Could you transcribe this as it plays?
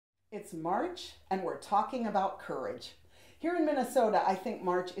It's March and we're talking about courage. Here in Minnesota, I think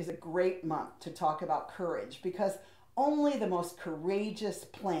March is a great month to talk about courage because only the most courageous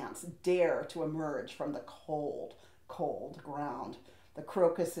plants dare to emerge from the cold, cold ground. The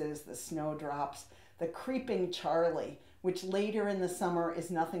crocuses, the snowdrops, the creeping Charlie, which later in the summer is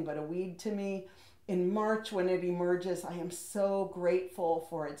nothing but a weed to me. In March, when it emerges, I am so grateful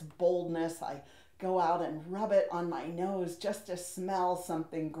for its boldness. I go out and rub it on my nose just to smell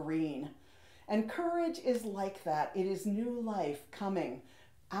something green. And courage is like that. It is new life coming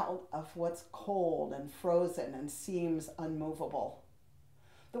out of what's cold and frozen and seems unmovable.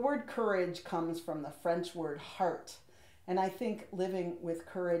 The word courage comes from the French word heart, and I think living with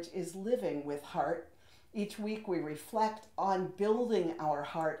courage is living with heart. Each week we reflect on building our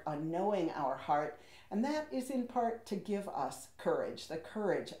heart, on knowing our heart, and that is in part to give us courage, the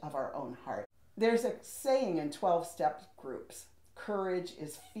courage of our own heart. There's a saying in 12-step groups, courage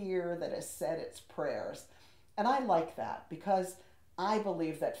is fear that has said its prayers. And I like that because I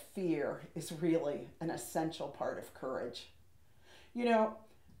believe that fear is really an essential part of courage. You know,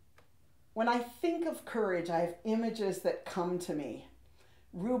 when I think of courage, I have images that come to me.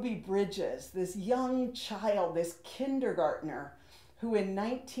 Ruby Bridges, this young child, this kindergartner, who in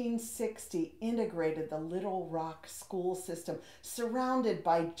 1960 integrated the Little Rock school system, surrounded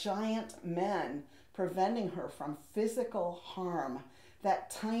by giant men, preventing her from physical harm. That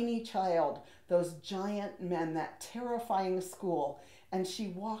tiny child, those giant men, that terrifying school, and she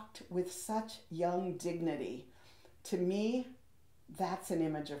walked with such young dignity. To me, that's an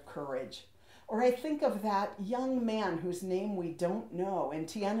image of courage. Or I think of that young man whose name we don't know in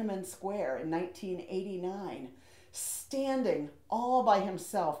Tiananmen Square in 1989, standing all by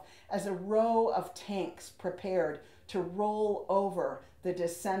himself as a row of tanks prepared to roll over the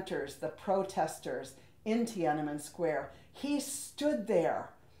dissenters, the protesters in Tiananmen Square. He stood there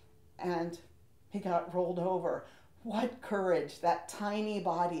and he got rolled over. What courage, that tiny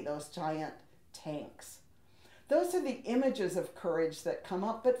body, those giant tanks. Those are the images of courage that come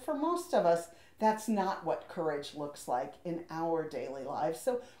up, but for most of us, that's not what courage looks like in our daily lives.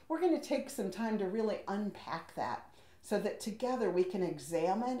 So we're going to take some time to really unpack that so that together we can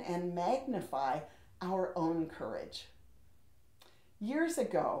examine and magnify our own courage. Years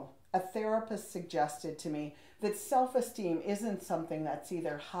ago, a therapist suggested to me that self-esteem isn't something that's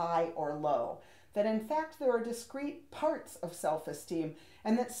either high or low, that in fact there are discrete parts of self-esteem,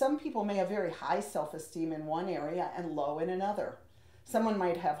 and that some people may have very high self-esteem in one area and low in another. Someone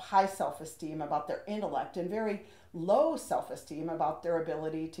might have high self-esteem about their intellect and very low self-esteem about their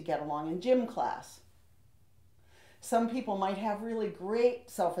ability to get along in gym class. Some people might have really great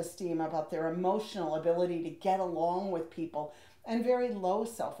self-esteem about their emotional ability to get along with people and very low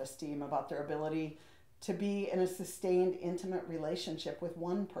self-esteem about their ability to be in a sustained, intimate relationship with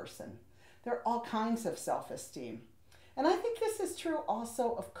one person. There are all kinds of self-esteem. And I think this is true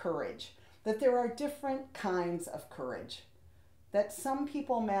also of courage, that there are different kinds of courage, that some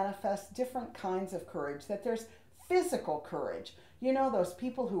people manifest different kinds of courage, that there's physical courage. You know, those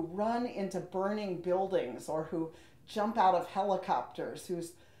people who run into burning buildings or who jump out of helicopters,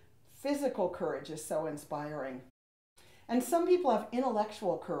 whose physical courage is so inspiring. And some people have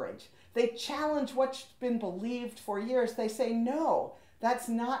intellectual courage. They challenge what's been believed for years. They say, no, that's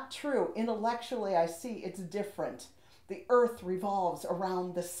not true. Intellectually, I see it's different. The earth revolves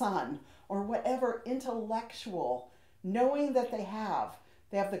around the sun, or whatever intellectual knowing that they have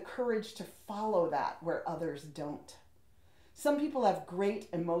the courage to follow that where others don't. Some people have great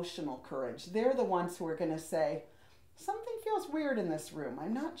emotional courage. They're the ones who are going to say, something feels weird in this room.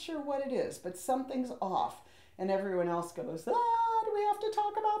 I'm not sure what it is, but something's off. And everyone else goes, do we have to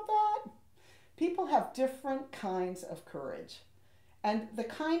talk about that? People have different kinds of courage. And the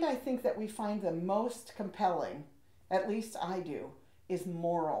kind I think that we find the most compelling, at least I do, is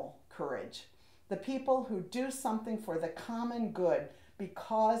moral courage. The people who do something for the common good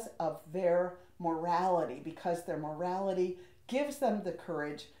because of their morality, because their morality gives them the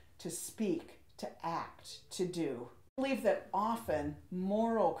courage to speak, to act, to do. I believe that often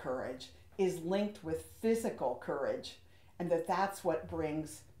moral courage is linked with physical courage, and that's what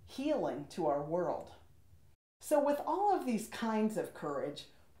brings healing to our world. So with all of these kinds of courage,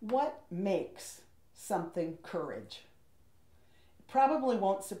 what makes something courage? It probably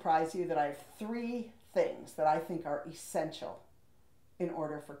won't surprise you that I have three things that I think are essential in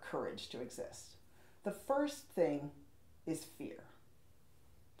order for courage to exist. The first thing is fear.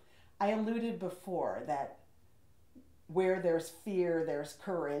 I alluded before that where there's fear, there's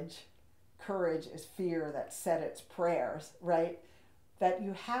courage. Courage is fear that said its prayers, right? That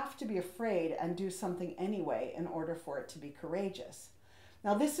you have to be afraid and do something anyway in order for it to be courageous.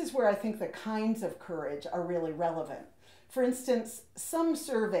 Now, this is where I think the kinds of courage are really relevant. For instance, some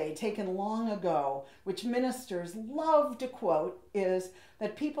survey taken long ago, which ministers love to quote, is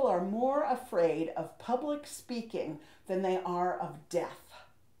that people are more afraid of public speaking than they are of death.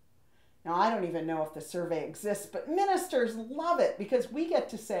 Now, I don't even know if the survey exists, but ministers love it because we get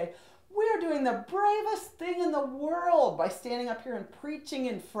to say, we're doing the bravest thing in the world by standing up here and preaching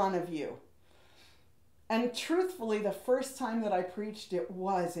in front of you. And truthfully, the first time that I preached, it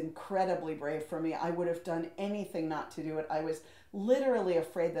was incredibly brave for me. I would have done anything not to do it. I was literally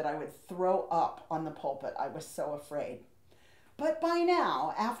afraid that I would throw up on the pulpit. I was so afraid. But by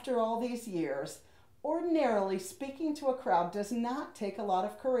now, after all these years, ordinarily speaking to a crowd does not take a lot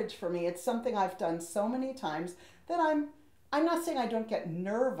of courage for me. It's something I've done so many times that I'm not saying I don't get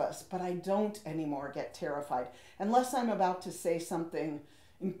nervous, but I don't anymore get terrified unless I'm about to say something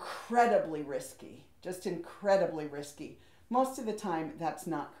incredibly risky. Just incredibly risky. Most of the time, that's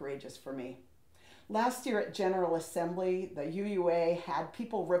not courageous for me. Last year at General Assembly, the UUA had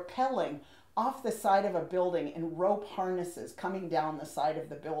people rappelling off the side of a building in rope harnesses coming down the side of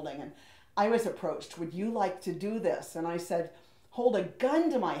the building. And I was approached, would you like to do this? And I said, hold a gun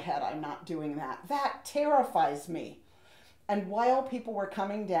to my head, I'm not doing that. That terrifies me. And while people were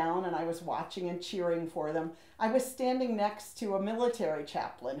coming down and I was watching and cheering for them, I was standing next to a military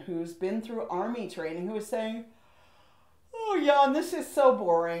chaplain who's been through Army training who was saying, oh, Jan, this is so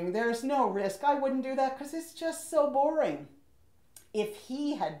boring. There's no risk. I wouldn't do that because it's just so boring. If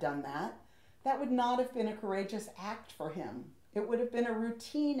he had done that, that would not have been a courageous act for him. It would have been a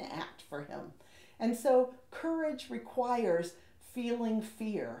routine act for him. And so courage requires feeling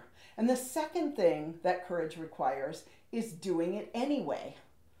fear. And the second thing that courage requires is doing it anyway.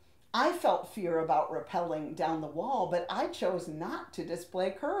 I felt fear about rappelling down the wall, but I chose not to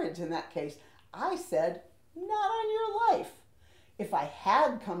display courage in that case. I said, not on your life. If I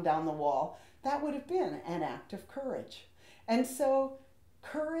had come down the wall, that would have been an act of courage. And so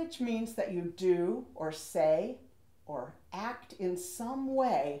courage means that you do or say or act in some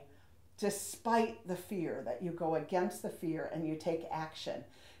way despite the fear, that you go against the fear and you take action.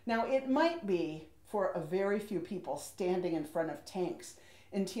 Now, it might be for a very few people standing in front of tanks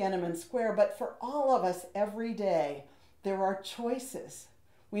in Tiananmen Square, but for all of us every day, there are choices.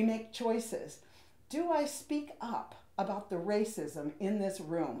 We make choices. Do I speak up about the racism in this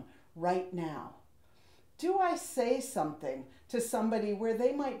room right now? Do I say something to somebody where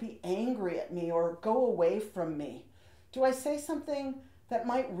they might be angry at me or go away from me? Do I say something that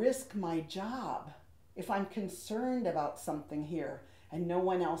might risk my job if I'm concerned about something here and no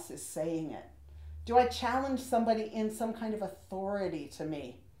one else is saying it? Do I challenge somebody in some kind of authority to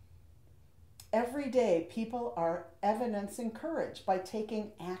me? Every day, people are evidencing courage by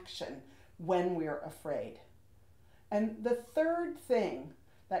taking action when we're afraid. And the third thing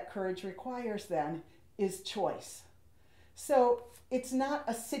that courage requires then is choice. So it's not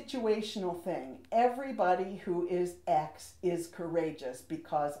a situational thing. Everybody who is X is courageous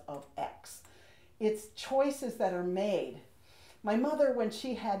because of X. It's choices that are made. My mother, when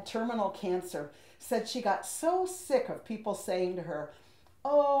she had terminal cancer, said she got so sick of people saying to her,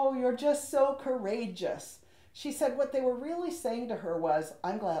 oh, you're just so courageous. She said what they were really saying to her was,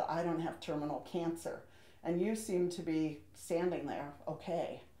 I'm glad I don't have terminal cancer, and you seem to be standing there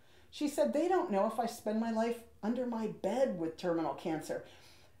okay. She said, they don't know if I spend my life under my bed with terminal cancer.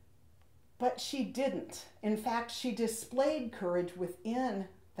 But she didn't. In fact, she displayed courage within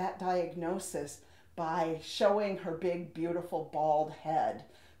that diagnosis by showing her big, beautiful, bald head,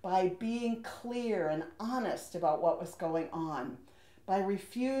 by being clear and honest about what was going on, by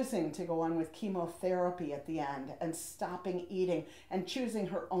refusing to go on with chemotherapy at the end and stopping eating and choosing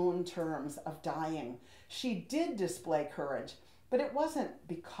her own terms of dying. She did display courage, but it wasn't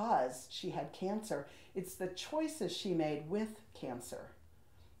because she had cancer. It's the choices she made with cancer.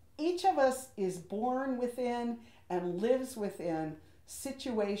 Each of us is born within and lives within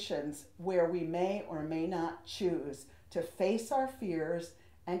situations where we may or may not choose to face our fears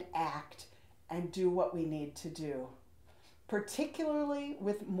and act and do what we need to do. Particularly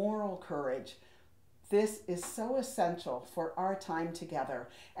with moral courage, this is so essential for our time together.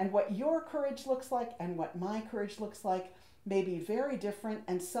 And what your courage looks like and what my courage looks like may be very different,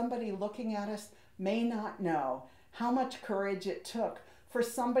 and somebody looking at us may not know how much courage it took for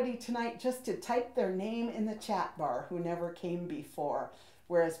somebody tonight just to type their name in the chat bar who never came before,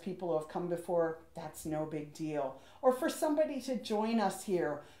 whereas people who have come before, that's no big deal. Or for somebody to join us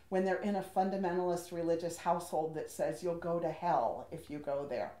here when they're in a fundamentalist religious household that says you'll go to hell if you go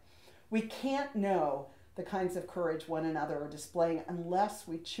there. We can't know the kinds of courage one another are displaying unless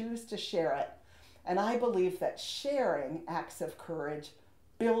we choose to share it. And I believe that sharing acts of courage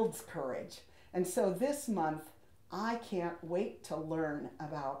builds courage. And so this month, I can't wait to learn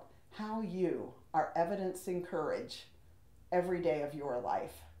about how you are evidencing courage every day of your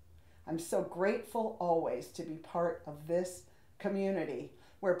life. I'm so grateful always to be part of this community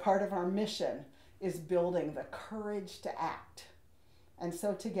where part of our mission is building the courage to act. And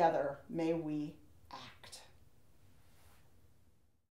so together, may we